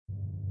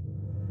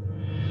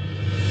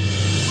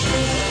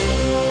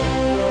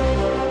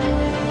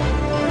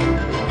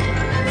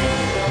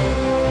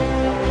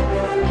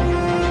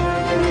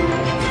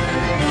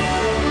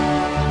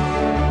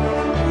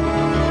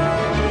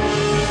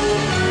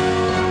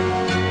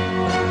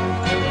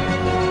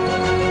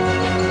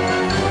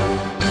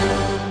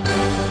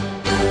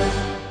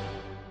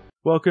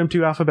Welcome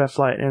to Alphabet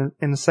Flight, an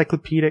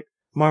encyclopedic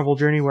Marvel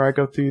journey where I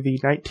go through the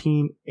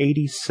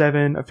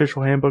 1987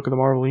 official handbook of the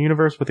Marvel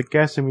Universe with a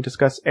guest and we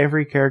discuss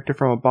every character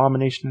from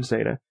Abomination to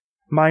Zeta.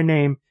 My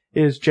name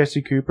is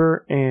Jesse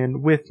Cooper,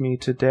 and with me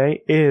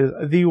today is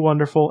the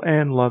wonderful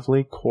and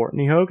lovely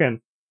Courtney Hogan.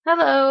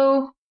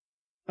 Hello.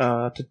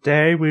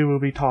 Today we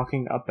will be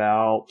talking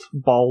about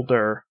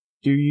Balder.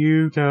 Do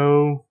you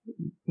know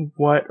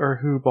what or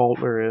who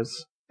Balder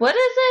is? What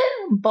is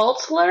it?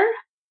 Baltler?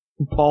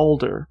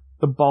 Balder.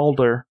 The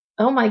Balder.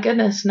 Oh my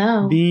goodness,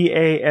 no.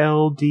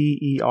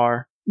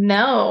 Balder.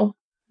 No,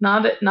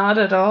 not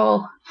at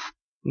all.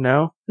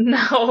 No?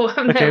 No, I've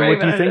Okay, never what even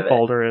do you heard think of it.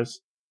 Balder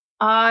is?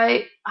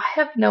 I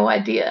have no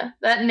idea.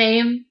 That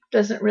name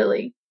doesn't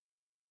really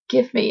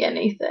give me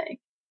anything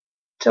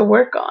to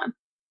work on.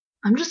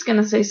 I'm just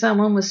gonna say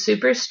someone with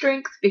super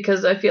strength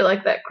because I feel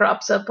like that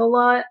crops up a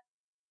lot,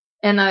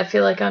 and I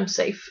feel like I'm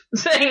safe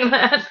saying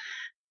that.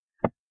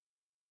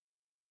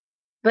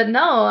 But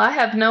no, I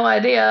have no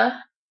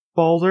idea.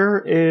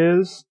 Balder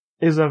is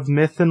of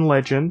myth and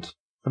legend,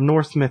 of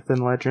Norse myth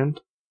and legend.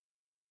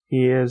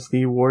 He is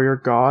the warrior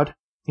god.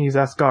 He's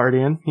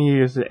Asgardian. He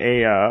is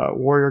a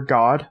warrior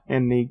god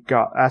and the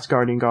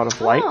Asgardian god of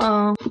light.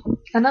 Oh,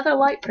 another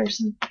light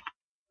person.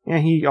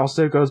 And he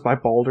also goes by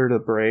Balder the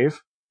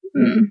Brave.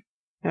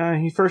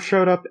 He first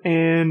showed up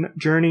in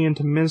Journey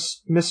into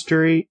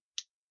Mystery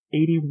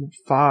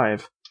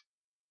 85.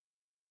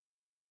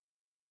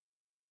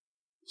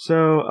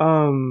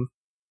 So,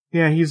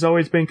 yeah, he's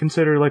always been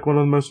considered like one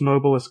of the most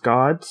noblest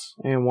gods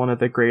and one of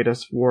the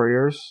greatest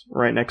warriors,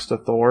 right next to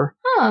Thor.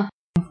 Huh.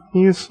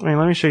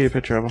 Let me show you a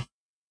picture of him.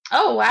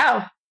 Oh,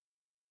 wow.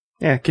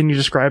 Yeah, can you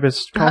describe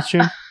his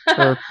costume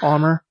or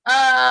armor?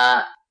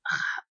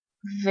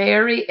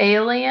 Very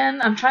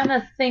alien. I'm trying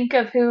to think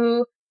of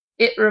who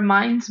it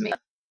reminds me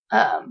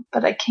of,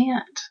 but I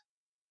can't,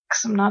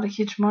 because I'm not a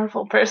huge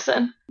Marvel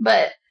person.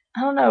 But,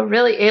 I don't know,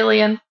 really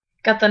alien.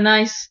 Got the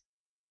nice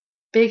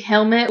big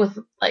helmet with,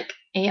 like,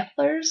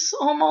 antlers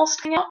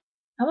almost. I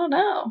don't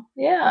know.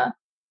 Yeah.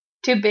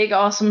 Two big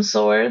awesome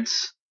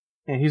swords.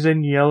 Yeah, he's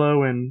in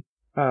yellow and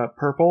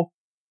purple.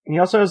 And he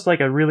also has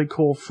like a really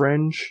cool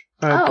fringe.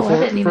 I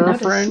didn't even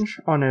notice. Fringe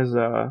on his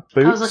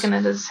boots. I was looking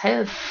at his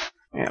head.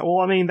 Yeah,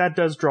 well, I mean, that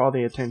does draw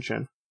the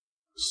attention.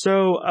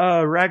 So,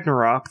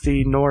 Ragnarok,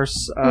 the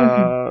Norse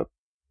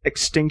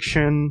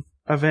extinction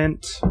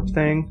event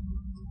thing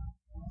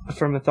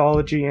from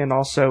mythology and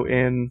also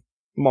in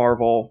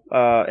Marvel,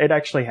 it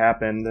actually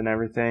happened and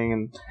everything,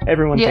 and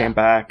everyone came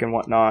back and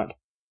whatnot.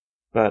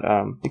 But,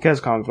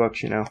 because comic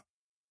books, you know.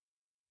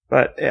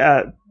 But,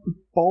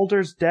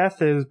 Balder's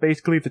death is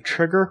basically the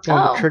trigger, one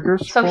of the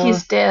triggers so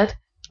he's dead.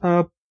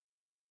 For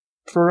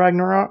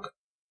Ragnarok.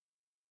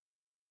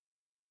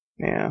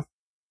 Yeah.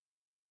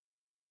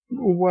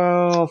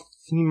 Well,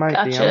 he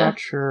might be. I'm not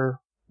sure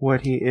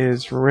what he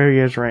is, where he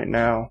is right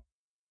now.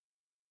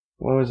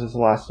 What was his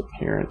last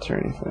appearance or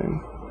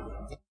anything?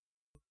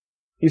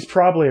 He's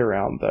probably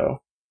around,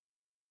 though.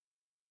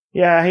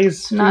 Yeah,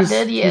 he's not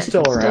dead yet. He's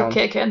still around. Still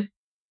kicking.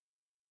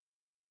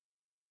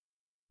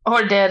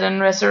 Or dead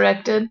and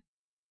resurrected.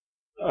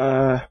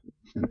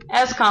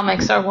 As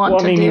comics are wont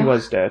to do. Well, I mean, he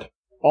was dead.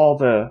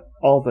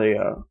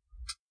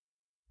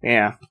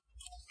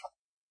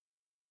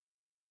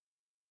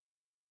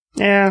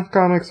 Yeah,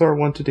 comics are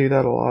wont to do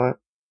that a lot.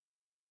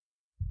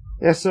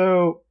 Yeah,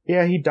 so,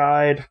 yeah, he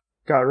died,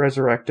 got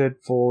resurrected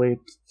fully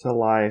to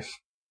life.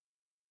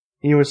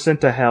 He was sent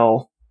to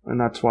hell,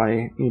 and that's why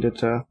he needed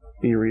to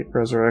be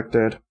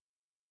resurrected.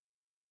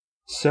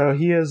 So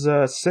he is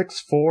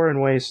 6'4"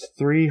 and weighs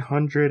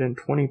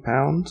 320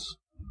 pounds.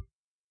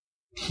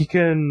 He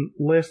can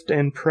lift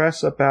and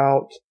press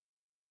about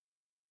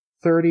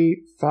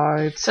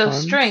 35 So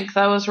tons. Strength,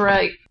 I was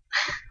right.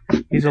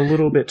 He's a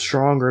little bit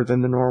stronger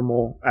than the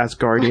normal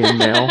Asgardian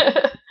male.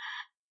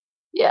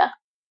 Yeah.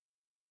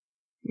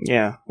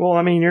 Yeah. Well,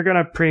 I mean, you're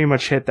gonna pretty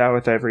much hit that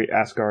with every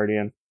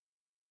Asgardian.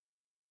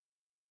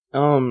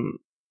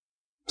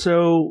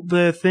 So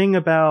the thing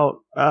about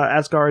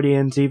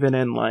Asgardians, even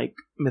in like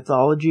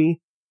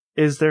mythology,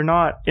 is they're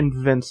not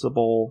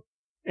invincible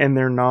and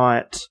they're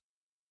not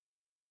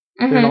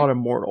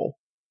immortal.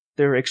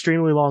 They're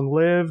extremely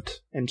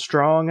long-lived and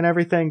strong and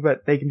everything,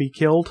 but they can be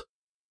killed.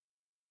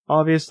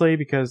 Obviously,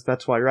 because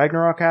that's why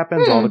Ragnarok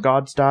happens, all the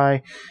gods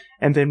die,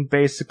 and then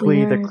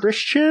basically the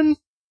Christian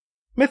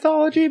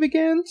mythology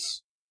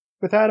begins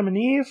with Adam and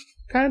Eve,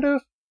 kind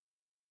of.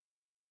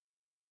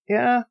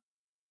 Yeah.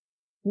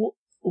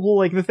 Well,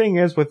 like, the thing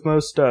is, with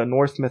most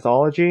Norse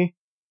mythology,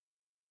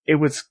 it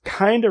was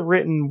kind of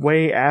written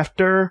way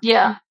after.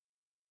 Yeah.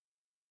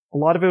 A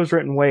lot of it was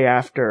written way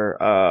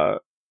after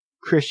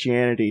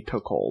Christianity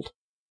took hold.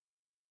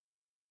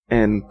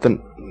 And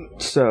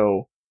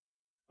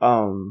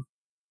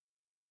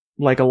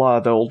like a lot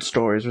of the old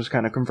stories was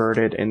kind of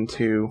converted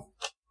into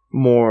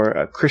more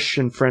a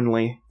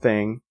Christian-friendly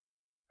thing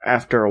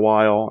after a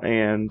while,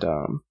 and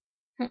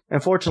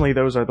unfortunately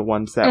those are the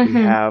ones that we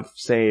have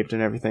saved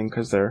and everything,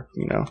 because they're,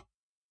 you know,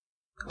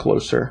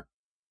 closer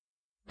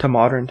to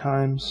modern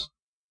times.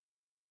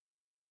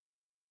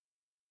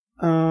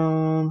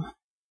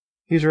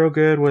 He's real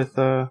good with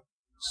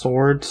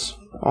swords,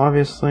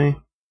 obviously.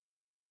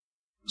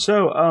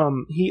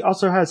 So, he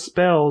also has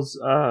spells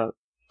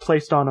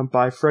placed on him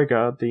by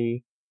Frigga,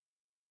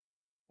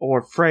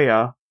 or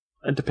Freya,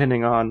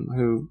 depending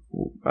on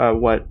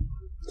what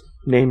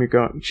name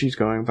she's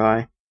going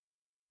by.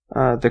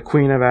 The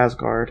Queen of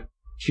Asgard.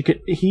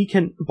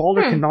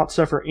 Balder cannot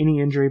suffer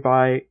any injury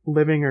by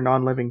living or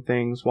non-living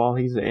things while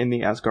he's in the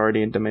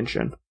Asgardian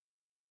dimension.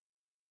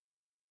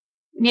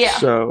 Yeah.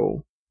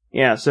 So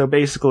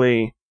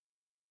basically,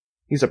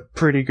 he's a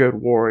pretty good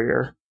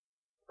warrior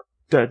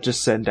to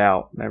just send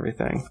out and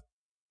everything.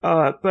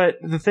 But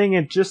the thing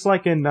is, just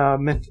like in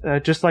Myth,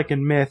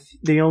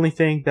 the only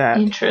thing that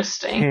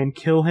can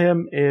kill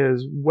him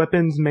is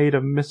weapons made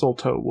of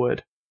mistletoe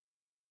wood.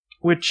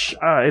 Which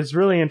is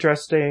really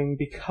interesting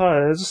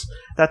because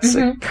that's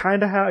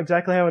kind of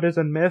exactly how it is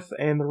in Myth,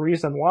 and the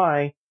reason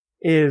why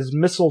is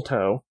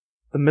mistletoe.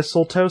 The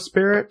mistletoe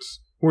spirits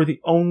were the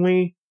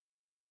only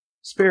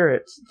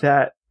spirits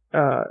that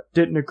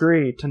didn't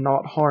agree to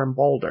not harm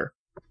Balder.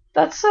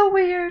 That's so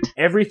weird.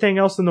 Everything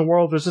else in the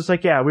world was just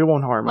like, yeah, we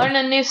won't harm him.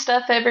 Learning new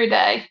stuff every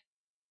day.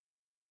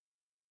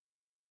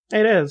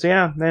 It is,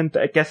 yeah. And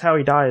guess how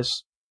he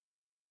dies?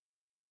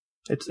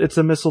 It's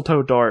a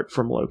mistletoe dart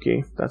from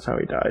Loki. That's how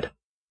he died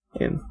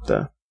in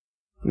the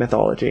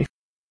mythology.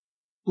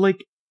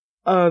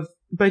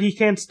 But he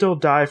can still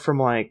die from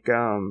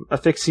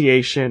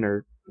asphyxiation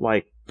or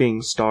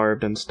being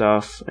starved and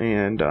stuff,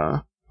 and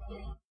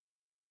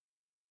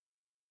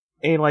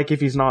if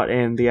he's not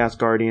in the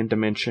Asgardian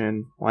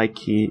dimension,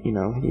 he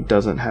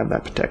doesn't have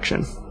that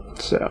protection.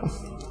 So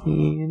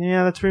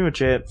yeah, that's pretty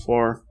much it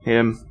for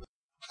him.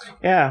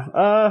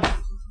 Yeah.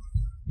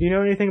 Do you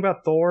know anything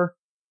about Thor?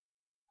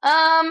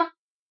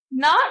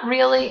 Not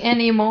really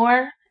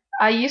anymore.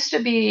 I used to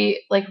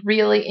be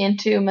really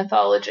into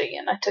mythology,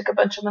 and I took a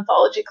bunch of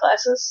mythology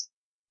classes,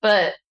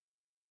 but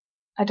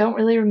I don't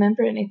really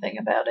remember anything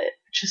about it,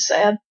 which is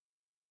sad.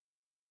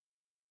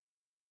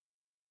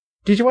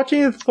 Did you watch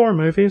any of the Thor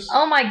movies?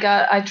 Oh my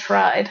god, I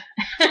tried.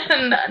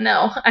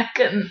 No, I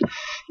couldn't.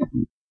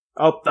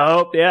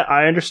 Oh, yeah,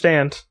 I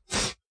understand.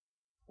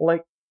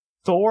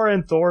 Thor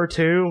and Thor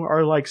 2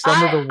 are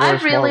some of the worst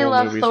I really Marvel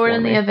love movies Thor for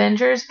and me. the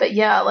Avengers, but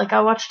yeah,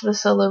 I watched the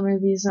solo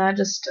movies and I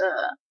just,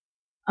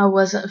 I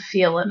wasn't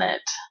feeling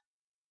it.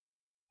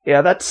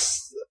 Yeah, that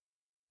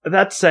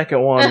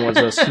second one was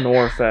a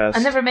snore fest.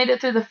 I never made it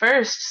through the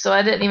first, so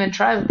I didn't even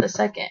try with the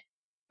second.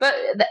 But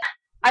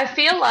I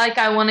feel like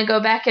I want to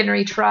go back and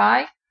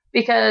retry,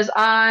 because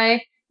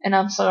and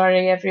I'm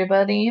sorry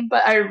everybody,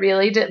 but I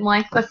really didn't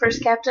like the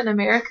first Captain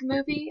America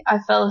movie. I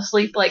fell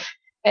asleep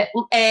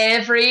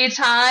every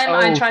time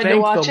I tried to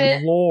watch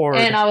it. Lord.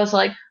 And I was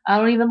like, I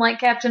don't even like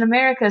Captain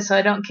America, so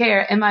I don't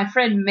care. And my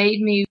friend made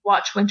me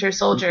watch Winter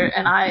Soldier,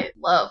 and I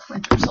love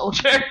Winter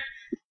Soldier.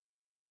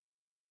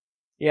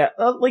 Yeah,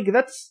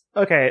 that's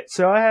okay.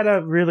 So I had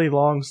a really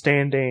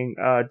long-standing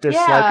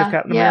dislike of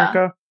Captain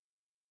America,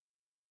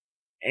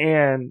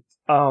 and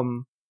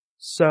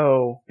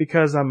so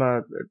because I'm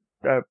a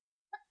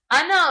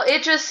I know,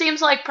 it just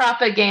seems like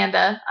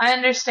propaganda. I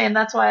understand.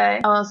 That's why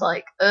I was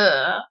like,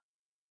 ugh.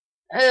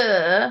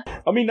 I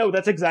mean, no,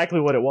 that's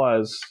exactly what it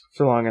was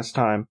for the longest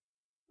time.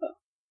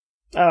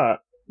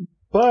 But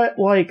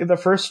the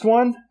first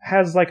one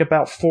has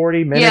about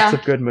 40 minutes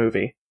of good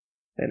movie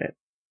in it.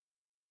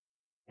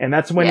 And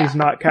that's when he's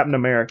not Captain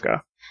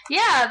America.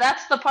 Yeah,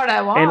 that's the part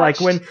I watched. And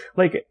when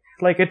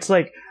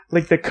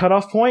it's the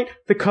cutoff point,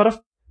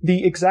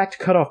 the exact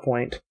cutoff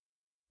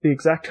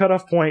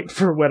point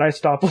for when I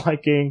stop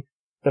liking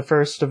the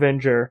first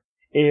Avenger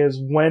is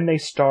when they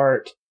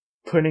start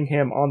putting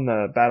him on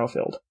the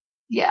battlefield.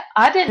 Yeah,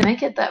 I didn't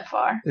make it that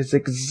far. It's the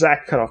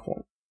exact cutoff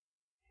point.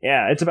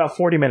 Yeah, it's about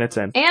 40 minutes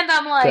in. And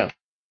I'm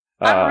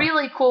I'm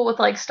really cool with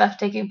stuff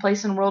taking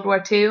place in World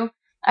War II.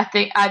 I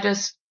think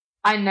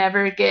I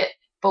never get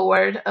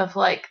bored of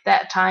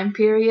that time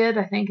period.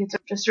 I think it's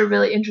just a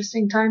really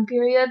interesting time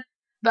period.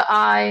 But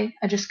I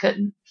just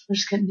couldn't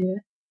do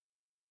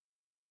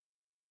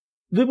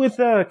it. With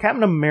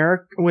Captain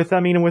America, with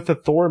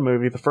the Thor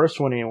movie, the first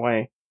one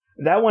anyway,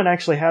 that one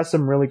actually has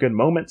some really good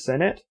moments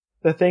in it.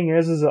 The thing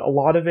is a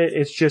lot of it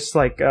is just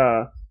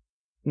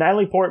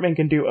Natalie Portman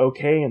can do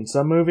okay in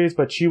some movies,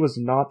 but she was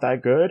not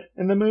that good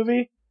in the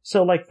movie.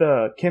 So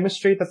the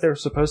chemistry that they were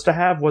supposed to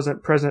have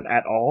wasn't present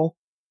at all.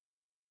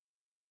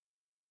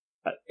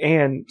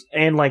 And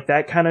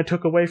that kind of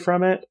took away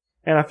from it.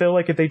 And I feel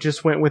like if they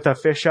just went with a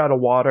fish out of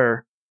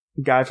water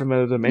guy from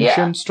another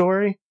dimension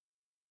story,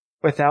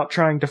 without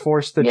trying to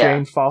force the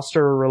Jane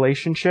Foster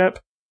relationship,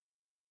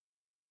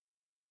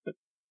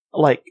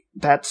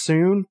 that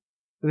soon,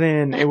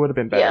 then it would have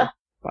been better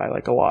by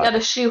a lot. Got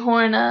to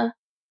shoehorn a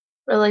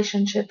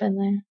relationship in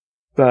there.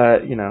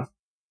 But,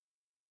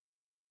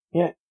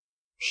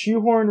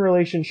 shoehorn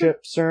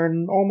relationships are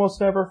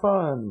almost never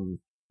fun.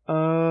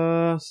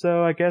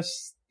 So I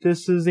guess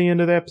this is the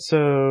end of the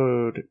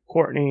episode.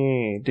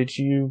 Courtney, did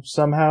you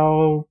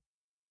somehow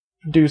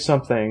do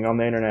something on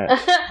the internet?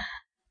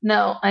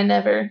 No, I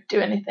never do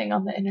anything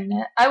on the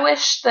internet. I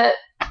wish that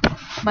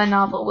my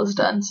novel was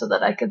done so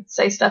that I could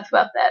say stuff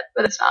about that,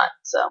 but it's not,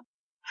 so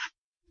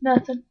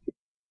nothing.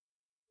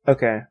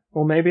 Okay.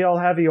 Well, maybe I'll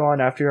have you on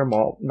after your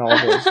novel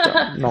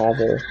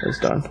is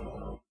done.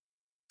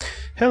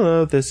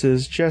 Hello, this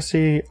is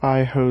Jesse.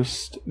 I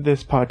host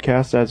this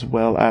podcast as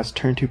well as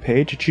Turn to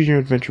Page, a Choose Your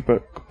Adventure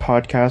Book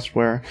podcast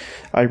where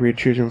I read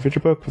Choose Your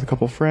Adventure Book with a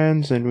couple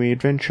friends and we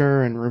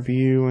adventure and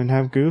review and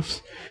have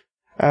goofs,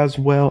 as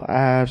well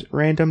as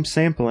Random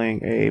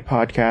Sampling, a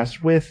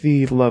podcast with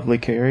the lovely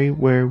Carrie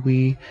where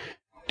we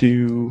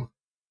do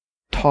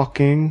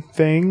talking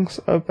things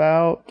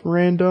about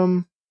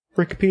random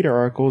Wikipedia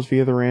articles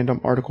via the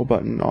random article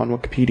button on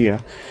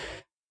Wikipedia.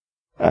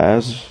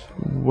 As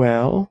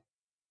well,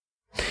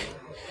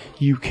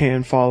 you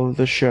can follow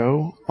the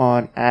show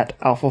on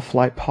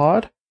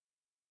 @AlphaFlightPod,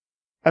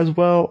 as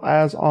well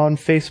as on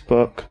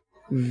Facebook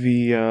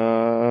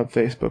via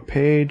Facebook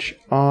page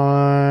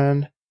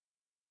on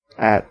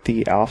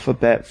 @the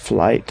Alphabet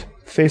Flight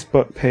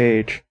Facebook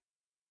page.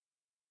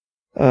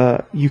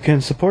 You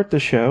can support the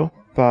show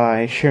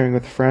by sharing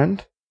with a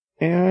friend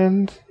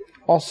and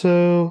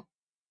also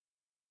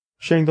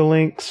sharing the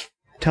links,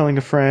 telling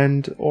a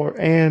friend,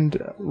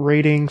 and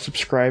rating,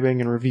 subscribing,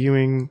 and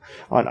reviewing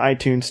on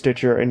iTunes,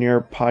 Stitcher, and your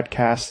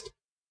podcast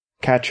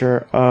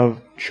catcher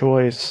of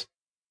choice.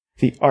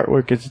 The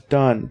artwork is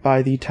done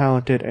by the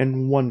talented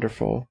and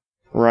wonderful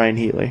Ryan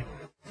Healy.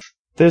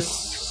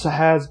 This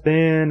has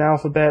been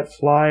Alphabet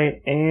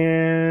Flight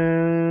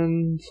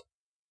and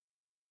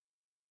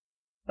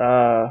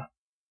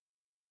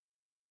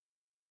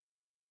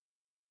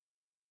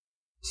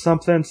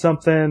something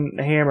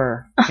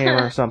hammer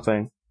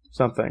something.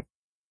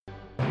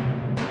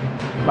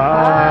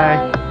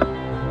 Bye. Bye.